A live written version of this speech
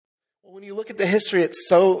Well, when you look at the history, it's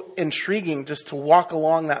so intriguing just to walk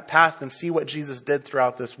along that path and see what Jesus did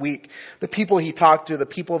throughout this week. The people he talked to, the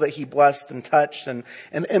people that he blessed and touched and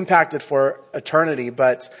impacted for eternity.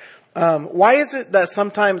 But why is it that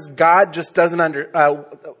sometimes God just doesn't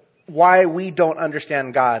why we don't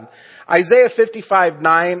understand God? Isaiah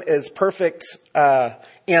 55:9 is perfect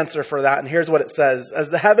answer for that. And here's what it says. As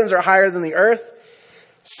the heavens are higher than the earth,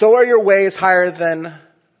 so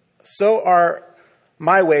are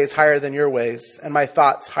my ways higher than your ways, and my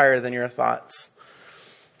thoughts higher than your thoughts.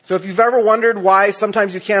 So if you've ever wondered why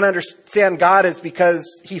sometimes you can't understand God, it's because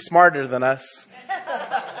he's smarter than us.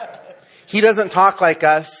 He doesn't talk like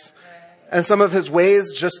us, and some of his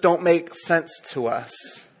ways just don't make sense to us.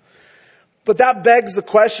 But that begs the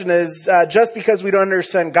question is, just because we don't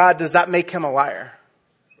understand God, does that make him a liar?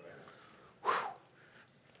 Whew.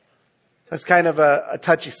 That's kind of a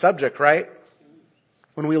touchy subject, right?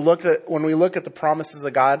 When we look at the promises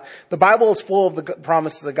of God, the Bible is full of the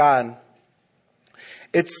promises of God.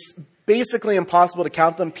 It's basically impossible to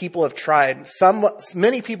count them. People have tried.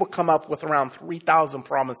 Many people come up with around 3,000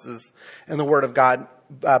 promises in the Word of God,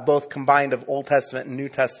 both combined of Old Testament and New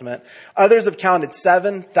Testament. Others have counted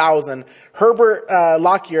 7,000. Herbert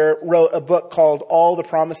Lockyer wrote a book called All the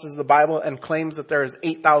Promises of the Bible and claims that there is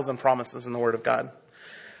 8,000 promises in the Word of God.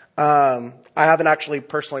 I haven't actually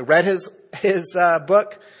personally read his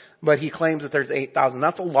book, but he claims that there's 8,000.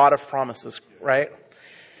 That's a lot of promises, right?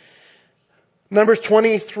 Numbers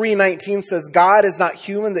 23:19 says, God is not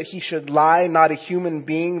human that he should lie, not a human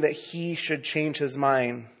being that he should change his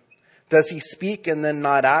mind. Does he speak and then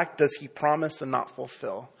not act? Does he promise and not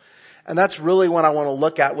fulfill? And that's really what I want to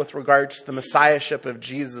look at with regards to the messiahship of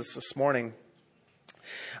Jesus this morning.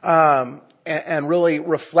 And really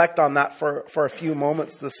reflect on that for a few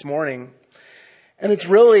moments this morning. And it's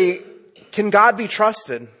really, can God be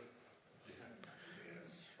trusted?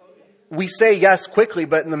 We say yes quickly,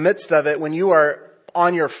 but in the midst of it, when you are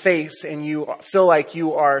on your face and you feel like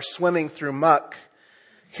you are swimming through muck,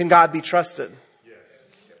 can God be trusted? Yes.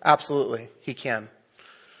 Absolutely, he can.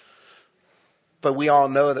 But we all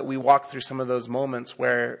know that we walk through some of those moments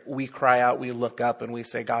where we cry out, we look up and we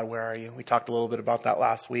say, God, where are you? We talked a little bit about that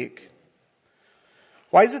last week.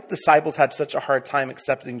 Why is it the disciples had such a hard time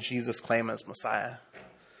accepting Jesus' claim as Messiah?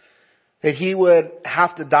 That he would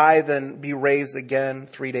have to die, then be raised again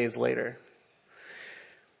 3 days later.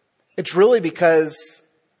 It's really because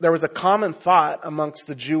there was a common thought amongst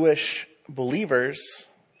the Jewish believers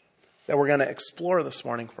that we're going to explore this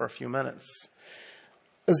morning for a few minutes.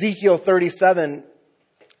 Ezekiel 37,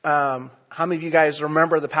 how many of you guys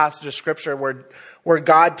remember the passage of scripture where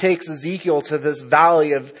God takes Ezekiel to this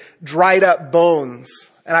valley of dried up bones?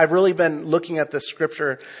 And I've really been looking at this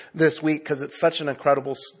scripture this week because it's such an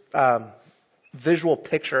incredible visual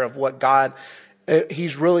picture of what God,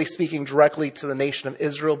 he's really speaking directly to the nation of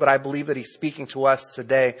Israel, but I believe that he's speaking to us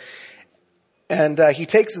today. And he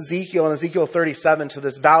takes Ezekiel in Ezekiel 37 to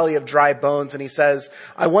this valley of dry bones, and he says,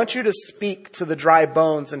 I want you to speak to the dry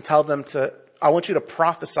bones and I want you to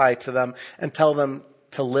prophesy to them and tell them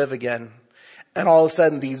to live again. And all of a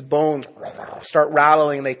sudden, these bones start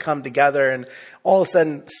rattling, and they come together, and all of a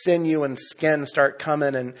sudden, sinew and skin start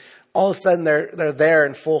coming, and all of a sudden, they're there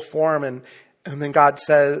in full form, and then God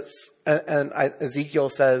says, and Ezekiel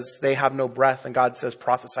says, they have no breath, and God says,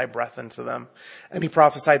 prophesy breath into them. And he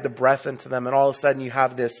prophesied the breath into them, and all of a sudden, you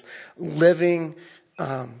have this living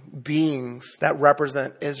beings that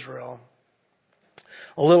represent Israel.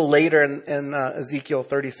 A little later in Ezekiel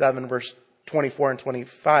 37, verse 24 and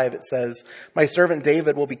 25, it says, my servant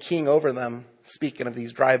David will be king over them, speaking of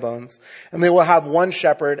these dry bones, and they will have one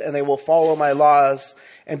shepherd, and they will follow my laws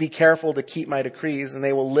and be careful to keep my decrees, and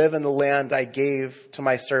they will live in the land I gave to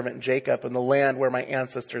my servant Jacob, and the land where my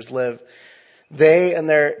ancestors live. They and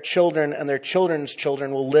their children and their children's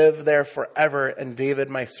children will live there forever, and David,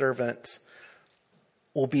 my servant,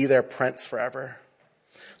 will be their prince forever.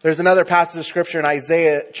 There's another passage of scripture in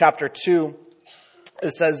Isaiah chapter 2.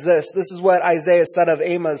 It says this is what Isaiah said of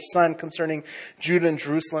Amos' son concerning Judah and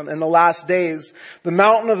Jerusalem. In the last days, the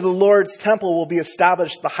mountain of the Lord's temple will be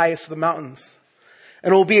established the highest of the mountains,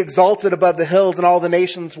 and it will be exalted above the hills, and all the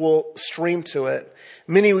nations will stream to it.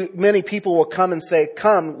 Many people will come and say,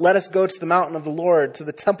 come, let us go to the mountain of the Lord, to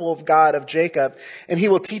the temple of God of Jacob, and he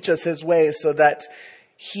will teach us his ways so that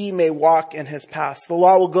he may walk in his paths. The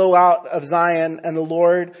law will go out of Zion, and the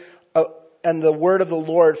word of the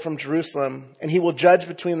Lord from Jerusalem, and he will judge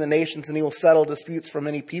between the nations, and he will settle disputes for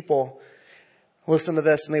many people. Listen to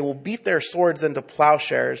this, and they will beat their swords into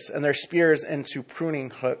plowshares and their spears into pruning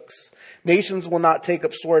hooks. Nations will not take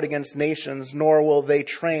up sword against nations, nor will they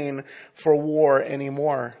train for war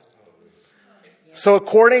anymore. So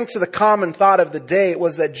according to the common thought of the day, it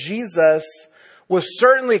was that Jesus was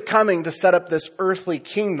certainly coming to set up this earthly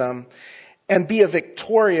kingdom and be a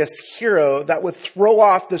victorious hero that would throw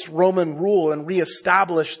off this Roman rule and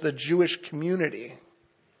reestablish the Jewish community.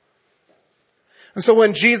 And so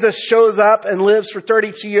when Jesus shows up and lives for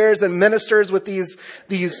 32 years and ministers with these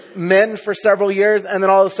men for several years, and then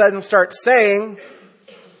all of a sudden starts saying,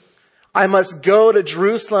 I must go to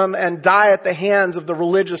Jerusalem and die at the hands of the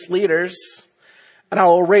religious leaders, and I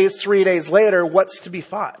will raise 3 days later, what's to be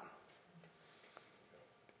thought?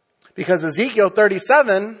 Because Ezekiel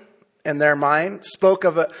 37, in their mind, spoke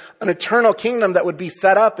of an eternal kingdom that would be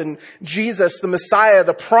set up, and Jesus, the Messiah,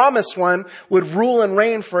 the promised one, would rule and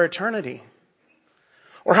reign for eternity.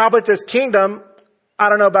 Or how about this kingdom? I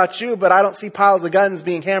don't know about you, but I don't see piles of guns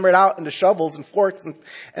being hammered out into shovels and forks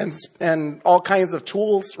and all kinds of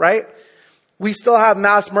tools, right? We still have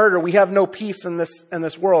mass murder. We have no peace in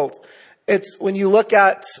this world. It's when you look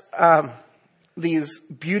at these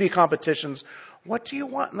beauty competitions, what do you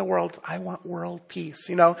want in the world? I want world peace.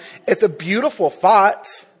 You know, it's a beautiful thought,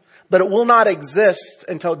 but it will not exist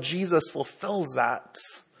until Jesus fulfills that.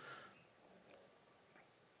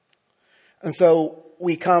 And so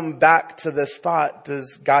we come back to this thought,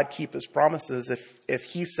 does God keep his promises? If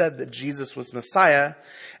he said that Jesus was Messiah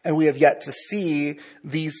and we have yet to see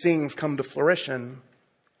these things come to fruition,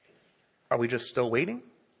 are we just still waiting?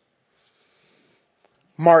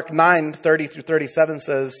 Mark 9:30-37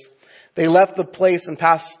 says, they left the place and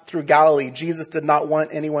passed through Galilee. Jesus did not want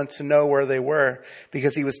anyone to know where they were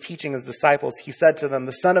because he was teaching his disciples. He said to them,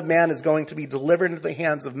 the Son of Man is going to be delivered into the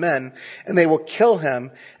hands of men, and they will kill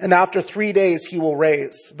him. And after 3 days he will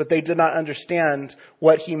raise. But they did not understand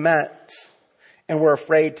what he meant and were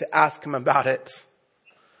afraid to ask him about it.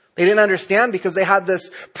 They didn't understand because they had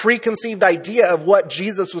this preconceived idea of what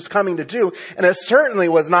Jesus was coming to do. And it certainly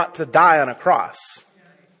was not to die on a cross.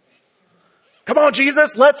 Come on,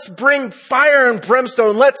 Jesus, let's bring fire and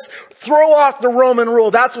brimstone. Let's throw off the Roman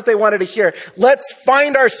rule. That's what they wanted to hear. Let's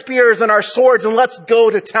find our spears and our swords and let's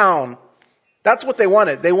go to town. That's what they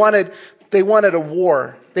wanted. They wanted a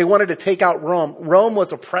war. They wanted to take out Rome. Rome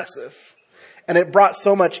was oppressive, and it brought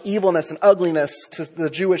so much evilness and ugliness to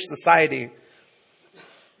the Jewish society.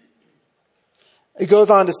 It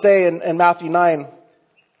goes on to say in Matthew 9,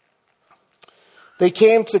 they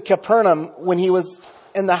came to Capernaum when he was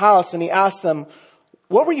in the house, and he asked them,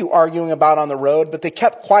 what were you arguing about on the road? But they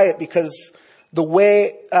kept quiet because the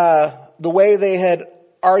way they had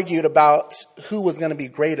argued about who was going to be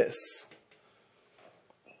greatest.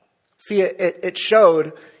 See, it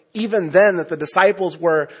showed even then that the disciples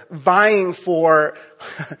were vying for,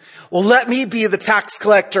 well, let me be the tax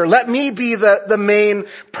collector. Let me be the main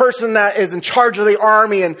person that is in charge of the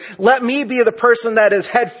army. And let me be the person that is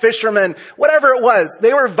head fisherman. Whatever it was,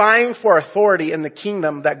 they were vying for authority in the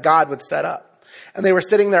kingdom that God would set up. And they were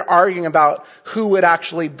sitting there arguing about who would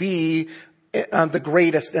actually be the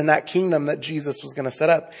greatest in that kingdom that Jesus was going to set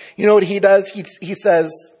up. You know what he does? He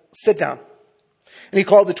says, sit down. And he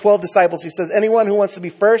called the 12 disciples. He says, anyone who wants to be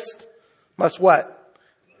first must what?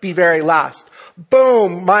 Be very last.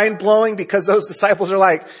 Boom. Mind blowing, because those disciples are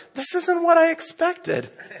like, this isn't what I expected.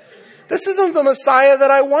 This isn't the Messiah that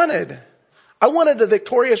I wanted. I wanted a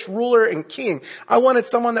victorious ruler and king. I wanted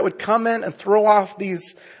someone that would come in and throw off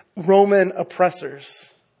these Roman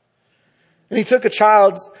oppressors. And he took a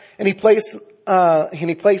child and he placed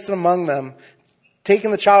it among them.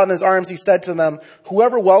 Taking the child in his arms, he said to them,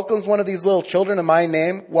 whoever welcomes one of these little children in my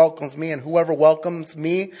name welcomes me, and whoever welcomes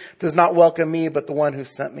me does not welcome me, but the one who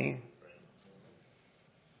sent me.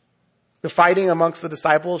 The fighting amongst the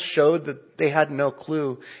disciples showed that they had no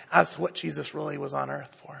clue as to what Jesus really was on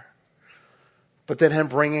earth for. But then him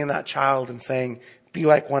bringing that child and saying, be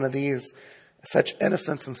like one of these, such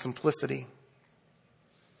innocence and simplicity.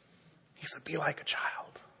 He said, be like a child.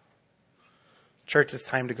 Church, it's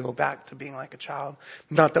time to go back to being like a child.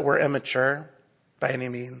 Not that we're immature by any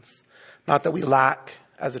means. Not that we lack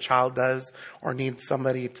as a child does or need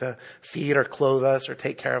somebody to feed or clothe us or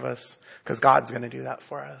take care of us, because God's going to do that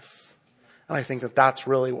for us. And I think that that's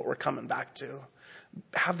really what we're coming back to.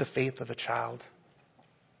 Have the faith of a child.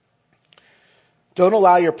 Don't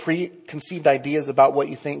allow your preconceived ideas about what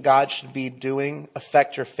you think God should be doing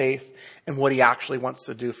affect your faith in what he actually wants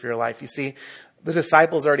to do for your life. You see, the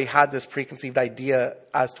disciples already had this preconceived idea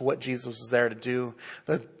as to what Jesus was there to do.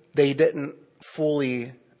 That they didn't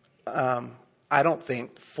fully, I don't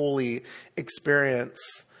think, fully experience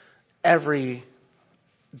every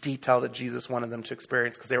detail that Jesus wanted them to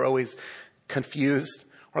experience, because they were always confused,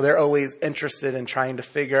 or they're always interested in trying to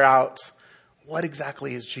figure out what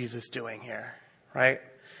exactly is Jesus doing here, right?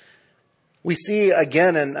 We see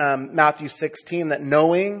again in Matthew 16 that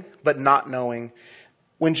knowing but not knowing.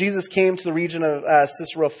 When Jesus came to the region of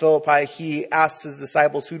Caesarea Philippi, he asked his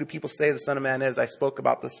disciples, "Who do people say the Son of Man is?" I spoke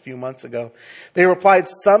about this a few months ago. They replied,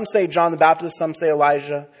 "Some say John the Baptist, some say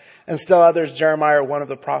Elijah, and still others Jeremiah or one of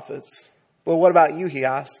the prophets." "Well, what about you?" he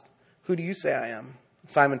asked. "Who do you say I am?"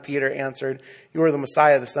 Simon Peter answered, "You are the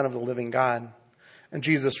Messiah, the Son of the living God." And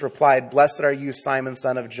Jesus replied, "Blessed are you, Simon,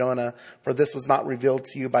 son of Jonah, for this was not revealed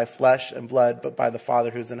to you by flesh and blood, but by the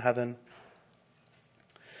Father who is in heaven."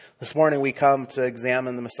 This morning we come to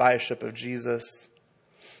examine the Messiahship of Jesus.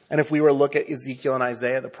 And if we were to look at Ezekiel and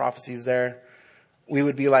Isaiah, the prophecies there, we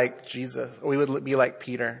would be like Jesus, or we would be like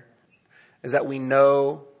Peter. Is that we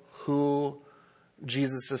know who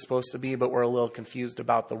Jesus is supposed to be, but we're a little confused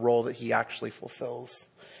about the role that he actually fulfills.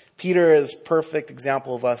 Peter is a perfect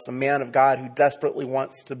example of us, a man of God who desperately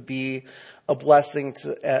wants to be a blessing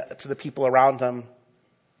to the people around him.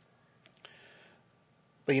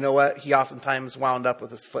 But you know what? He oftentimes wound up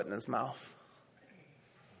with his foot in his mouth.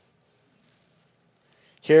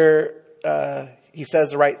 Here, he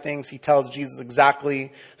says the right things. He tells Jesus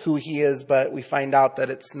exactly who he is, but we find out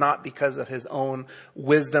that it's not because of his own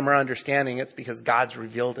wisdom or understanding. It's because God's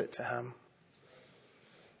revealed it to him.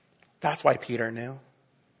 That's why Peter knew.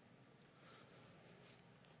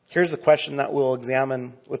 Here's the question that we'll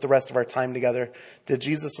examine with the rest of our time together. Did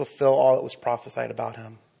Jesus fulfill all that was prophesied about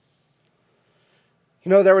him? You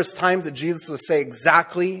know, there was times that Jesus would say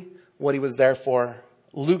exactly what he was there for.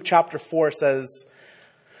 Luke chapter 4 says,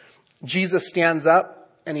 Jesus stands up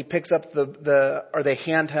and he picks up or they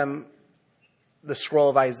hand him the scroll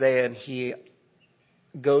of Isaiah, and he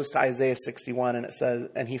goes to Isaiah 61, and it says,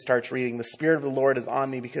 and he starts reading, "The Spirit of the Lord is on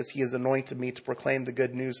me because he has anointed me to proclaim the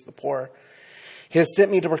good news to the poor. He has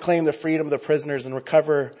sent me to proclaim the freedom of the prisoners and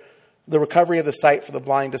the recovery of the sight for the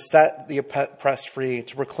blind, to set the oppressed free,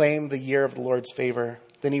 to proclaim the year of the Lord's favor."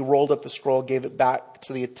 Then he rolled up the scroll, gave it back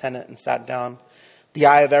to the attendant, and sat down. The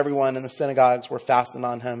eye of everyone in the synagogues were fastened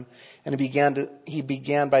on him, and he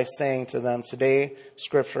began by saying to them, "Today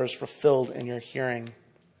Scripture is fulfilled in your hearing."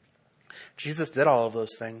 Jesus did all of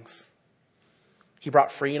those things. He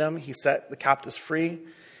brought freedom. He set the captives free.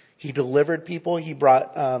 He delivered people. He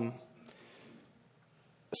brought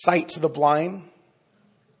sight to the blind.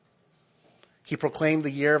 He proclaimed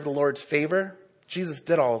the year of the Lord's favor. Jesus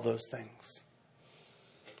did all of those things.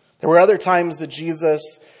 There were other times that Jesus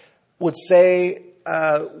would say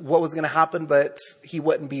what was going to happen, but he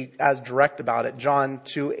wouldn't be as direct about it. John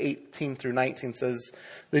 2:18 through 19 says,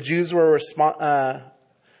 The Jews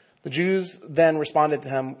then responded to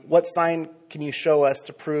him, "What sign can you show us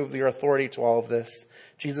to prove your authority to all of this?"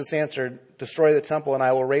 Jesus answered, "Destroy the temple and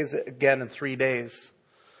I will raise it again in 3 days."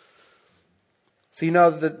 So, you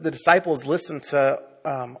know, the disciples listened to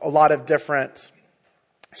a lot of different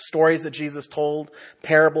stories that Jesus told,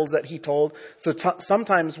 parables that he told. So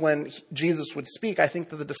sometimes when Jesus would speak, I think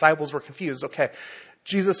that the disciples were confused. Okay,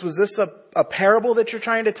 Jesus, was this a parable that you're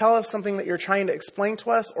trying to tell us, something that you're trying to explain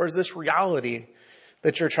to us, or is this reality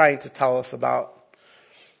that you're trying to tell us about?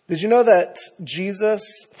 Did you know that Jesus,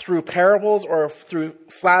 through parables or through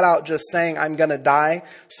flat out just saying, "I'm going to die,"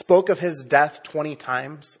 spoke of his death 20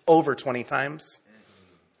 times, over 20 times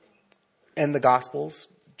in the Gospels?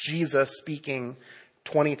 Jesus speaking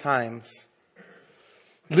 20 times.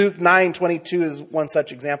 Luke 9:22 is one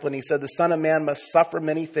such example, and he said, "The Son of Man must suffer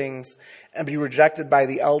many things and be rejected by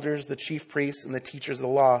the elders, the chief priests, and the teachers of the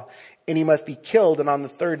law, and he must be killed and on the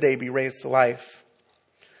third day be raised to life."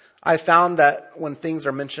 I found that when things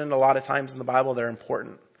are mentioned a lot of times in the Bible, they're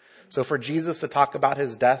important. So for Jesus to talk about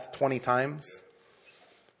his death 20 times,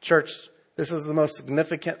 church, this is the most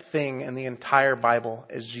significant thing in the entire Bible,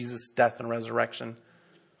 is Jesus' death and resurrection,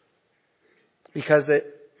 because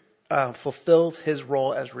it fulfills his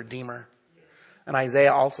role as Redeemer. And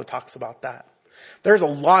Isaiah also talks about that. There's a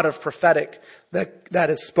lot of prophetic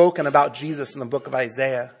that is spoken about Jesus in the book of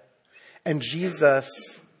Isaiah. And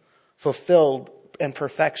Jesus fulfilled in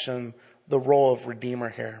perfection the role of Redeemer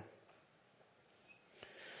here.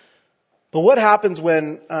 But what happens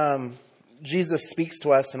when Jesus speaks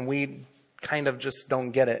to us and we kind of just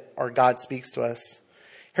don't get it, or God speaks to us?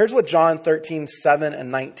 Here's what John 13:7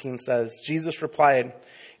 and 19 says. Jesus replied,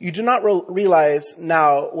 "You do not realize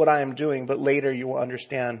now what I am doing, but later you will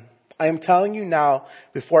understand. I am telling you now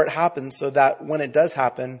before it happens, so that when it does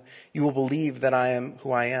happen, you will believe that I am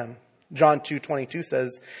who I am." John 2:22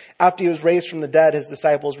 says, after he was raised from the dead, his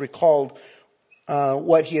disciples recalled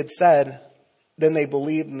what he had said. Then they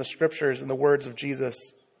believed in the scriptures and the words of Jesus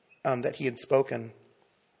that he had spoken.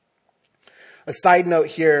 A side note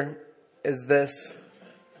here is this.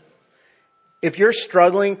 If you're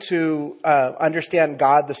struggling to understand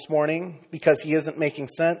God this morning because he isn't making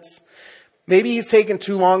sense, maybe he's taken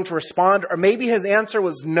too long to respond, or maybe his answer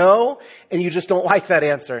was no, and you just don't like that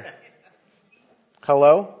answer.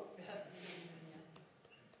 Hello?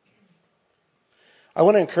 I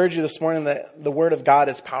want to encourage you this morning that the Word of God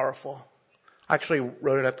is powerful. I actually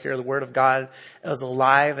wrote it up here. The Word of God is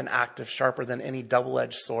alive and active, sharper than any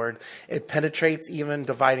double-edged sword. It penetrates even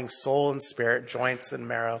dividing soul and spirit, joints and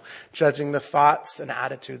marrow, judging the thoughts and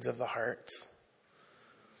attitudes of the heart.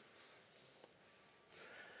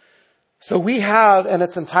 So we have in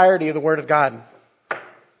its entirety the Word of God.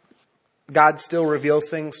 God still reveals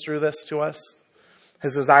things through this to us.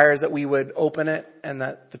 His desire is that we would open it and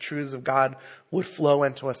that the truths of God would flow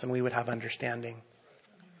into us and we would have understanding.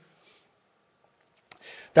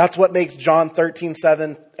 That's what makes John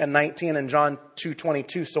 13:7 and 19 and John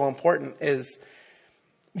 2:22 so important, is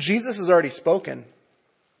Jesus has already spoken.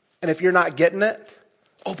 And if you're not getting it,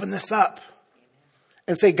 open this up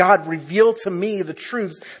and say, God, reveal to me the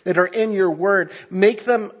truths that are in your word. Make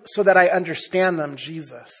them so that I understand them,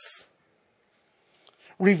 Jesus.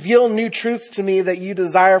 Reveal new truths to me that you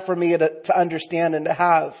desire for me to understand and to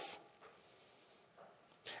have.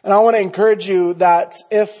 And I want to encourage you that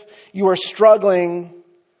if you are struggling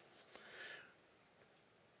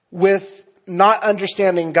with not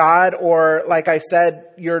understanding God, or like I said,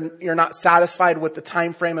 you're not satisfied with the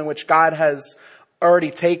time frame in which God has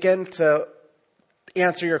already taken to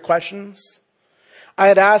answer your questions, I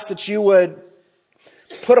had asked that you would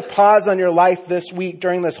put a pause on your life this week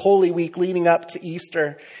during this Holy Week leading up to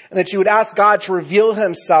Easter, and that you would ask God to reveal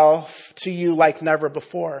himself to you like never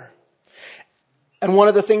before. And one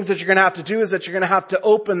of the things that you're going to have to do is that you're going to have to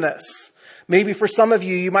open this. Maybe for some of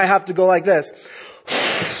you, you might have to go like this.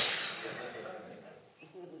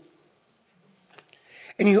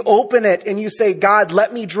 And you open it and you say, God,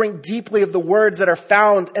 let me drink deeply of the words that are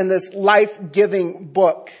found in this life-giving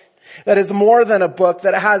book. That is more than a book,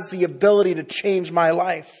 that has the ability to change my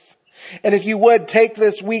life. And if you would take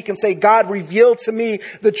this week and say, God, reveal to me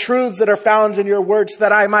the truths that are found in your words, so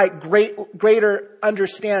that I might greater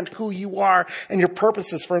understand who you are and your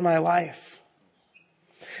purposes for my life.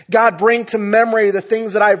 God, bring to memory the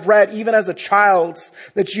things that I've read, even as a child,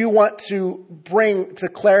 that you want to bring to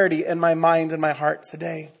clarity in my mind and my heart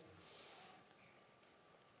today.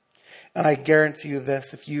 And I guarantee you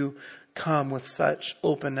this, if you come with such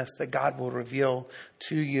openness, that God will reveal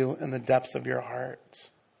to you in the depths of your heart,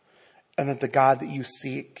 and that the God that you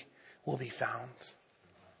seek will be found.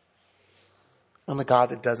 And the God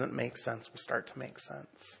that doesn't make sense will start to make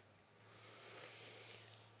sense.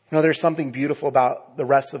 You know, there's something beautiful about the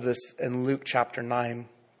rest of this in Luke chapter 9.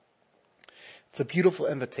 It's a beautiful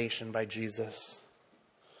invitation by Jesus.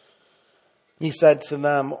 He said to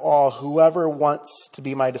them all, whoever wants to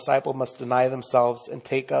be my disciple must deny themselves and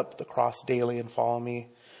take up the cross daily and follow me.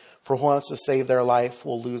 For who wants to save their life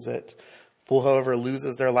will lose it. But whoever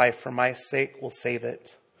loses their life for my sake will save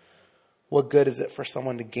it. What good is it for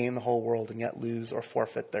someone to gain the whole world and yet lose or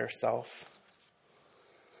forfeit their self?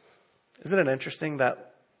 Isn't it interesting that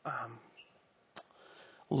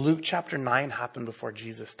Luke chapter 9 happened before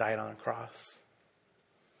Jesus died on a cross?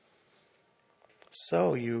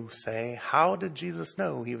 So you say, how did Jesus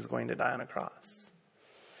know he was going to die on a cross?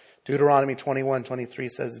 Deuteronomy 21:23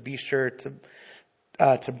 says, be sure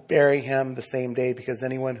to bury him the same day, because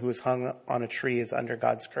anyone who is hung on a tree is under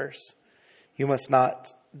God's curse. You must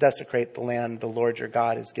not desecrate the land the Lord your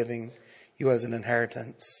God is giving you as an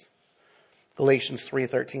inheritance. Galatians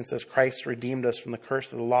 3:13 says, Christ redeemed us from the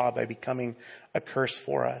curse of the law by becoming a curse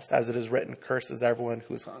for us. As it is written, cursed is everyone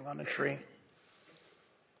who is hung on a tree.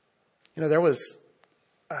 You know, there was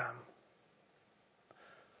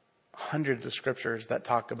hundreds of scriptures that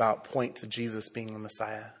point to Jesus being the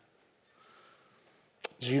Messiah.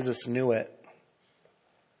 Jesus knew it.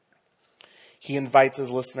 He invites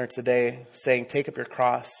his listener today, saying, take up your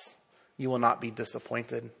cross. You will not be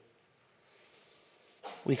disappointed.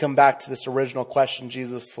 We come back to this original question,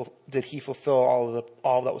 did he fulfill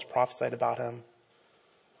all that was prophesied about him?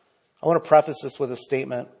 I want to preface this with a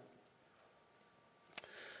statement.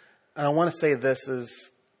 And I want to say this is,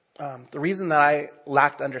 the reason that I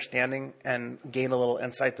lacked understanding and gained a little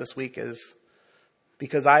insight this week is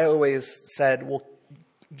because I always said, well,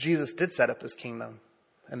 Jesus did set up his kingdom.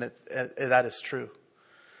 And that is true.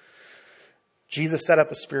 Jesus set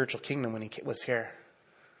up a spiritual kingdom when he was here.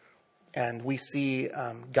 And we see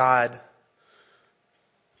God.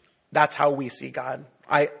 That's how we see God.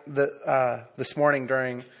 This morning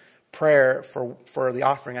during prayer for the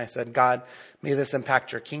offering, I said, God, may this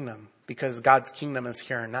impact your kingdom, because God's kingdom is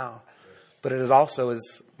here and now, but it also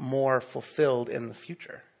is more fulfilled in the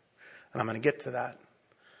future. And I'm going to get to that.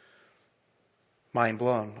 Mind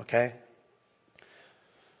blown, okay?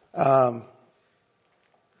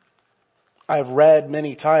 I've read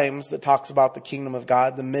many times that talks about the kingdom of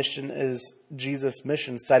God. The mission is Jesus'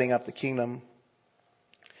 mission, setting up the kingdom.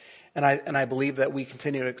 And I believe that we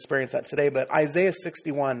continue to experience that today. But Isaiah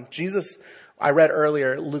 61, Jesus, I read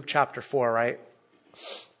earlier, Luke chapter 4, right?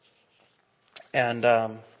 And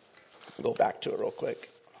go back to it real quick.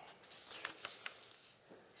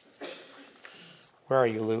 Where are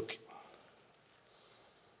you, Luke?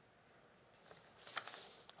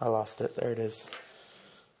 I lost it. There it is.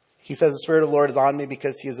 He says, the Spirit of the Lord is on me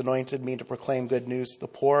because he has anointed me to proclaim good news to the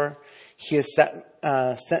poor. He has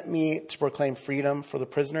sent me to proclaim freedom for the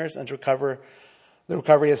prisoners and to recover the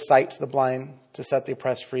recovery of sight to the blind, to set the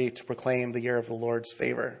oppressed free, to proclaim the year of the Lord's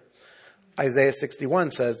favor. Isaiah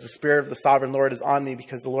 61 says, the Spirit of the sovereign Lord is on me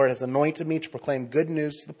because the Lord has anointed me to proclaim good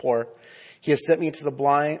news to the poor. He has sent me to the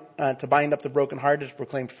blind, to bind up the brokenhearted, to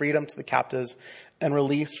proclaim freedom to the captives and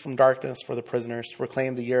release from darkness for the prisoners, to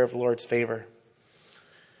proclaim the year of the Lord's favor.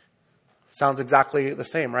 Sounds exactly the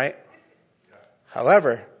same, right? Yeah.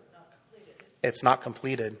 However, it's not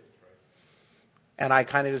completed. And I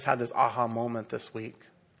kind of just had this aha moment this week.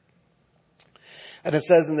 And it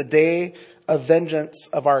says, in the day of vengeance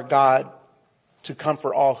of our God, to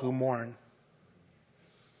comfort all who mourn.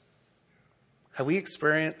 Have we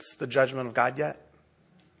experienced the judgment of God yet?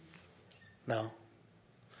 No.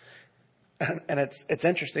 And it's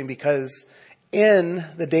interesting because in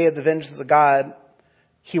the day of the vengeance of God,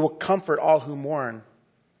 he will comfort all who mourn.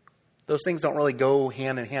 Those things don't really go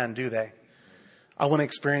hand in hand, do they? I want to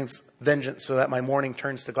experience vengeance so that my mourning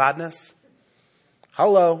turns to gladness.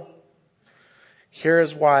 Hello.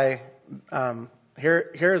 Here's why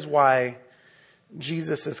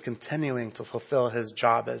Jesus is continuing to fulfill his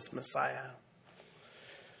job as Messiah.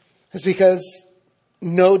 It's because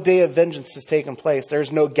no day of vengeance has taken place.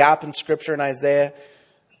 There's no gap in Scripture in Isaiah.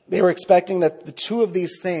 They were expecting that the two of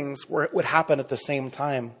these things would happen at the same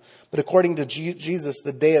time. But according to Jesus,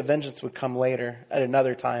 the day of vengeance would come later, at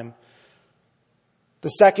another time. The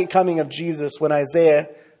second coming of Jesus, when Isaiah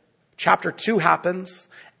chapter 2 happens,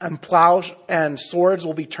 and plows and swords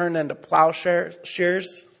will be turned into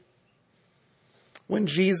plowshares. When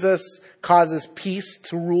Jesus causes peace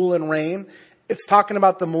to rule and reign, it's talking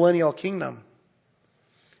about the millennial kingdom.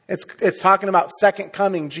 It's talking about second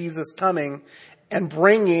coming, Jesus coming and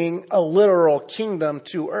bringing a literal kingdom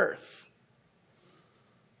to earth.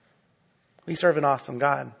 We serve an awesome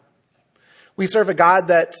God. We serve a God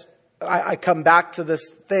that, I come back to this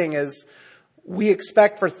thing, is we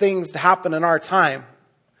expect for things to happen in our time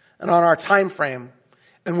and on our time frame.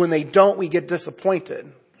 And when they don't, we get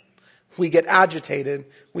disappointed. We get agitated.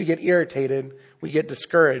 We get irritated. We get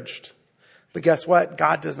discouraged. But guess what?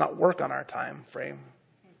 God does not work on our time frame.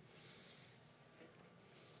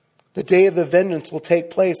 The day of the vengeance will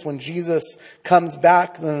take place when Jesus comes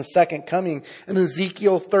back in the second coming. In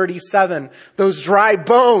Ezekiel 37, those dry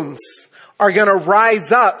bones are going to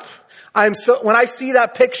rise up. When I see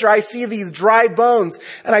that picture, I see these dry bones,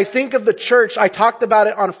 and I think of the church. I talked about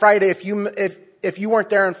it on Friday. If you weren't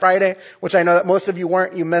there on Friday, which I know that most of you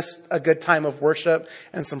weren't, you missed a good time of worship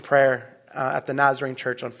and some prayer at the Nazarene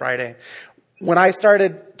Church on Friday. When I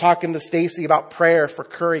started talking to Stacy about prayer for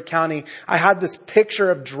Curry County, I had this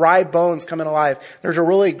picture of dry bones coming alive. There's a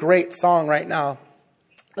really great song right now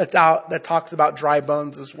that's out that talks about dry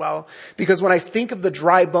bones as well. Because when I think of the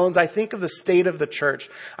dry bones, I think of the state of the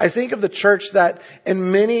church. I think of the church that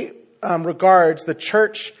in many regards, the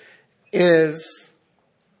church is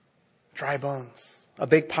dry bones, a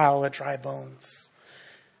big pile of dry bones.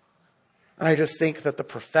 And I just think that the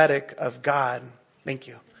prophetic of God, thank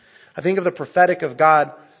you. I think of the prophetic of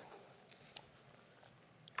God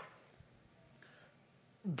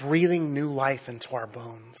breathing new life into our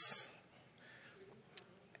bones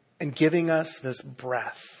and giving us this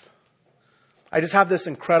breath. I just have this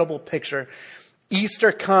incredible picture.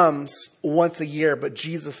 Easter comes once a year, but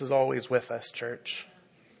Jesus is always with us, church.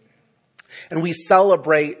 And we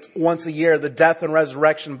celebrate once a year the death and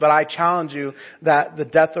resurrection, but I challenge you that the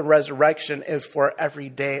death and resurrection is for every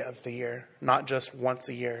day of the year, not just once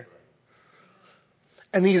a year.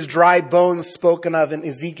 And these dry bones spoken of in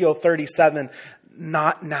Ezekiel 37,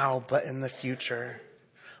 not now, but in the future.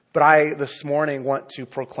 But I, this morning, want to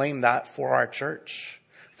proclaim that for our church,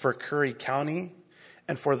 for Curry County,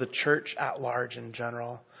 and for the church at large in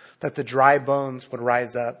general, that the dry bones would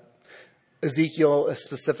rise up. Ezekiel is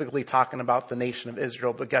specifically talking about the nation of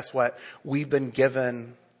Israel, but guess what? We've been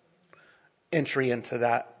given entry into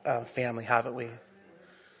that family, haven't we?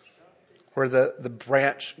 We're the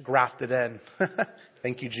branch grafted in.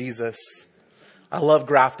 Thank you, Jesus. I love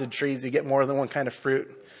grafted trees. You get more than one kind of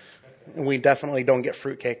fruit. And we definitely don't get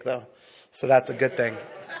fruitcake though. So that's a good thing.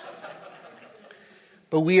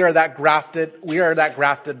 But we are that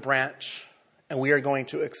grafted branch, and we are going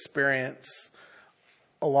to experience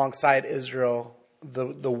alongside Israel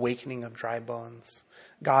the awakening of dry bones.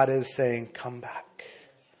 God is saying, come back.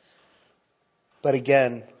 But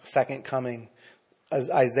again, second coming. As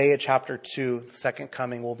Isaiah chapter 2, the second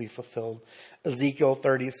coming will be fulfilled. Ezekiel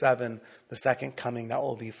 37, the second coming that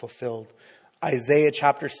will be fulfilled. Isaiah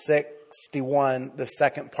chapter 61, the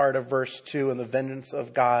second part of verse 2, and the vengeance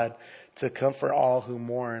of God to comfort all who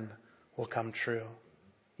mourn will come true.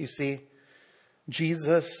 You see,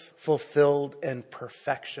 Jesus fulfilled in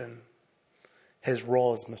perfection his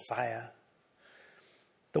role as Messiah.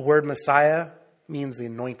 The word Messiah means the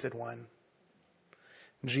anointed one.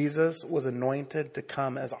 Jesus was anointed to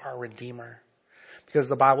come as our Redeemer. Because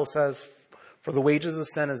the Bible says, for the wages of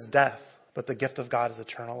sin is death, but the gift of God is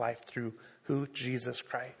eternal life through who? Jesus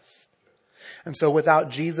Christ. And so without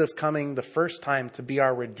Jesus coming the first time to be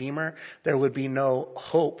our Redeemer, there would be no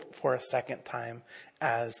hope for a second time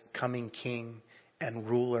as coming King and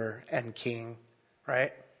ruler and King,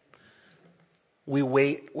 right? We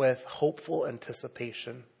wait with hopeful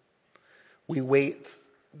anticipation. We wait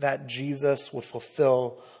that Jesus would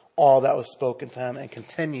fulfill all that was spoken to him, and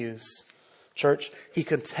continues. Church, he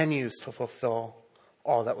continues to fulfill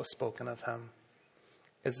all that was spoken of him.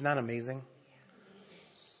 Isn't that amazing?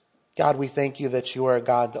 God, we thank you that you are a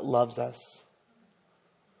God that loves us.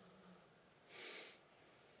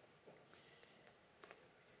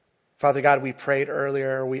 Father God, we prayed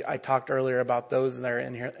earlier. I talked earlier about those that are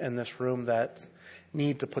in here in this room that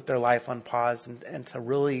need to put their life on pause and to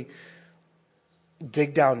really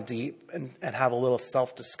dig down deep and have a little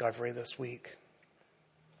self-discovery this week.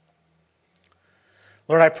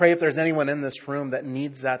 Lord, I pray if there's anyone in this room that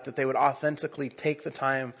needs that they would authentically take the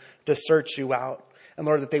time to search you out. And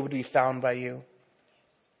Lord, that they would be found by you.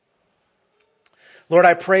 Lord,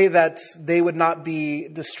 I pray that they would not be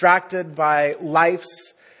distracted by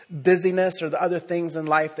life's busyness or the other things in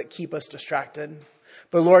life that keep us distracted.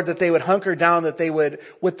 But Lord, that they would hunker down, that they would,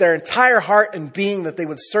 with their entire heart and being, that they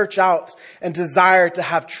would search out and desire to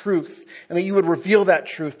have truth, and that you would reveal that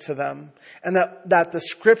truth to them, and that the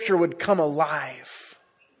scripture would come alive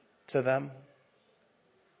to them.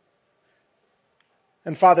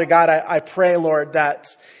 And Father God, I pray, Lord, that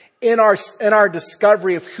in our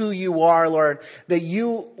discovery of who you are, Lord, that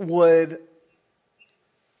you would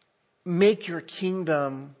make your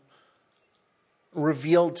kingdom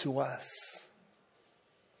revealed to us.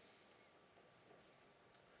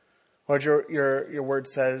 Lord, your word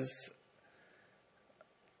says,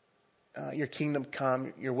 your kingdom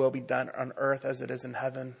come, your will be done on earth as it is in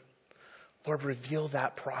heaven. Lord, reveal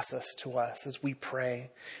that process to us as we pray.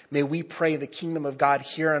 May we pray the kingdom of God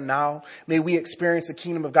here and now. May we experience the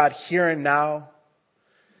kingdom of God here and now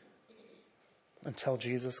until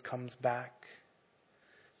Jesus comes back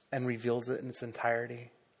and reveals it in its entirety.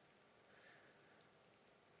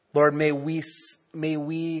 Lord, may we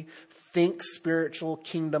think spiritual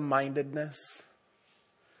kingdom mindedness.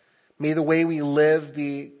 May the way we live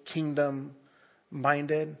be kingdom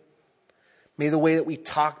minded. May the way that we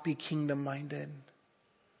talk be kingdom minded.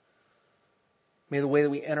 May the way that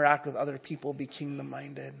we interact with other people be kingdom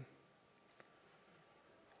minded.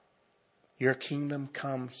 Your kingdom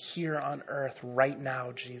come here on earth right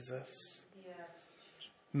now, Jesus. Yes.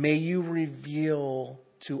 May you reveal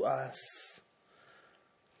to us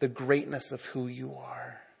the greatness of who you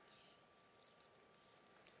are.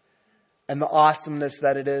 And the awesomeness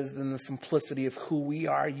that it is, and the simplicity of who we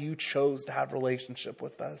are. You chose to have a relationship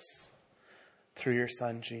with us through your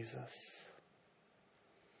Son, Jesus.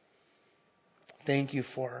 Thank you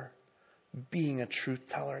for being a truth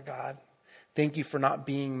teller, God. Thank you for not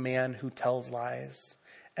being man who tells lies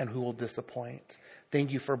and who will disappoint.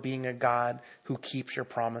 Thank you for being a God who keeps your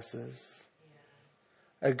promises.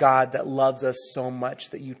 A God that loves us so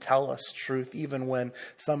much that you tell us truth, even when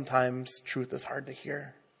sometimes truth is hard to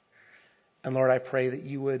hear. And Lord, I pray that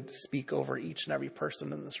you would speak over each and every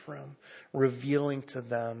person in this room, revealing to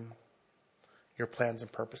them your plans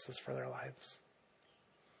and purposes for their lives.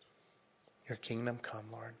 Your kingdom come,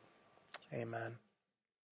 Lord. Amen.